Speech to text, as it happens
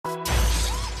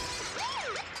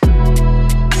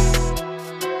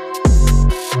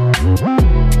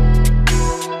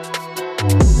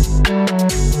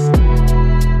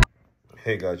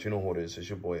Hey guys, you know who it is. It's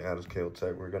your boy Adams Kale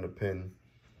Tech. We're gonna pin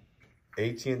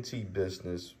AT&T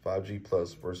Business 5G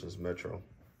Plus versus Metro.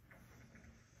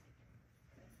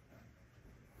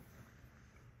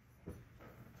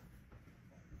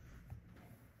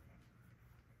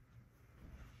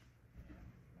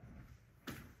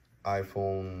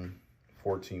 iPhone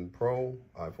 14 Pro,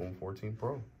 iPhone 14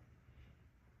 Pro.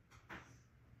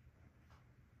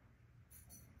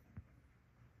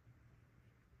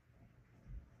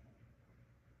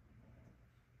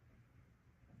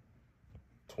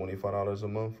 $25 a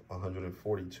month,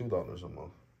 $142 a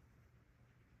month.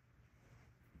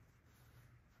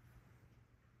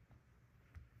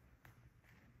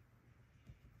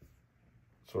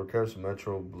 So it carries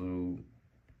Metro blew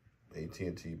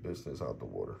AT&T Business out the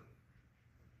water.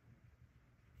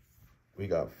 We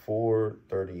got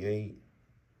 438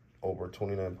 over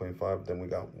 29.5. Then we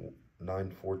got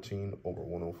 914 over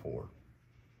 104.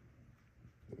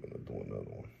 We're gonna do another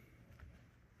one.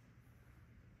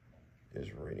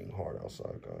 It's raining hard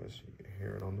outside, guys. You can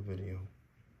hear it on the video.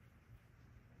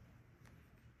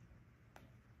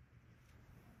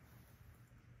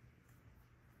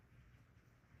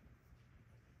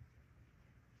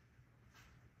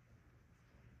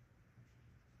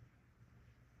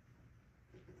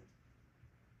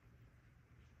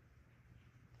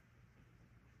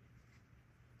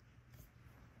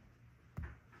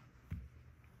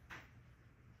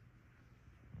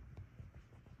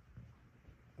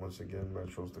 Once again,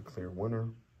 Metro's the clear winner.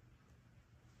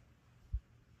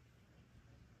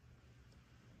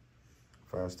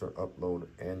 Faster upload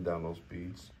and download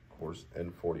speeds. Of course,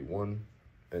 N41,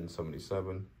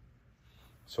 N77.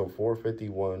 So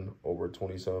 451 over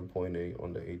 27.8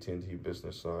 on the AT&T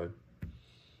Business side.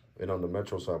 And on the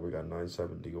Metro side, we got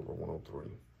 970 over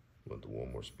 103. We'll do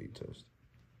one more speed test.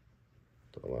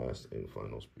 The last and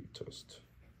final speed test.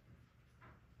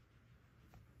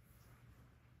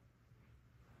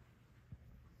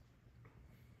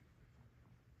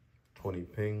 20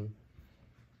 ping.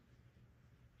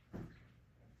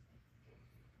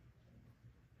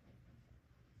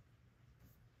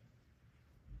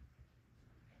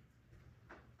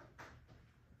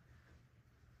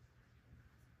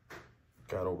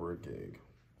 Got over a gig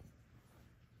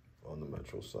on the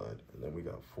Metro side. And then we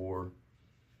got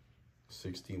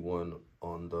 461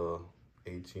 on the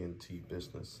AT&T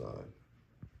Business side.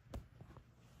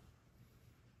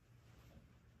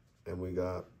 And we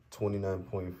got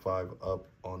 29.5 up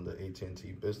on the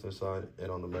AT&T Business side,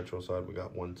 and on the Metro side, we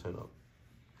got 110 up.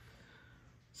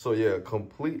 So yeah,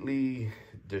 completely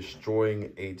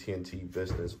destroying AT&T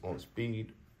Business on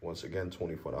speed. Once again,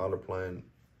 $24 plan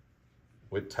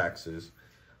with taxes,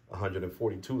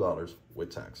 $142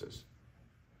 with taxes.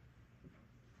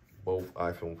 Both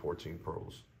iPhone 14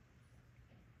 Pros.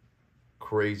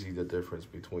 Crazy the difference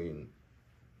between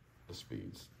the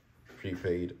speeds,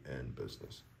 prepaid and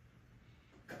business.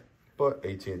 But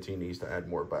AT&T needs to add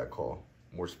more backhaul,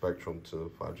 more spectrum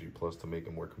to 5G Plus to make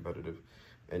it more competitive.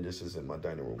 And this is in my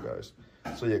dining room, guys.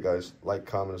 So yeah, guys, like,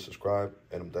 comment, and subscribe.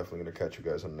 And I'm definitely going to catch you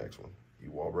guys on the next one.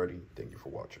 You all ready? Thank you for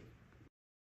watching.